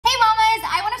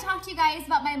guys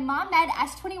about my MomMed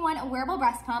S21 wearable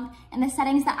breast pump and the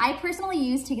settings that I personally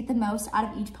use to get the most out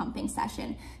of each pumping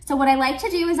session. So what I like to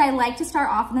do is I like to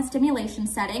start off in the stimulation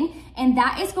setting, and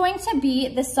that is going to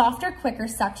be the softer, quicker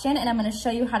section, and I'm gonna show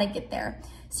you how to get there.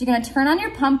 So you're gonna turn on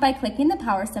your pump by clicking the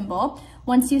power symbol.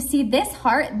 Once you see this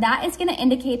heart, that is gonna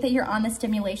indicate that you're on the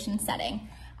stimulation setting.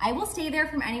 I will stay there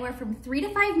from anywhere from 3 to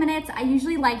 5 minutes. I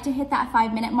usually like to hit that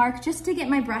 5-minute mark just to get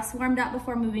my breasts warmed up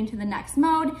before moving to the next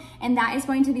mode, and that is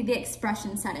going to be the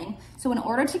expression setting. So in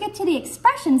order to get to the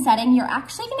expression setting, you're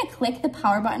actually gonna click the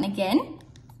power button again.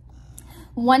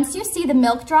 Once you see the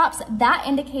milk drops, that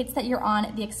indicates that you're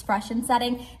on the expression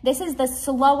setting. This is the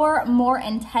slower, more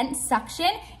intense section,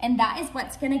 and that is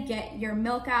what's gonna get your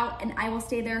milk out, and I will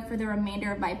stay there for the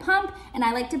remainder of my pump, and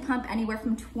I like to pump anywhere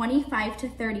from 25 to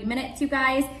 30 minutes, you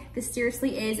guys. This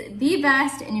seriously is the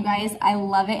best, and you guys, I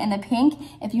love it in the pink.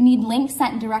 If you need links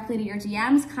sent directly to your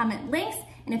DMs, comment links,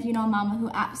 and if you know a mama who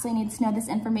absolutely needs to know this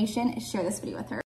information, share this video with her.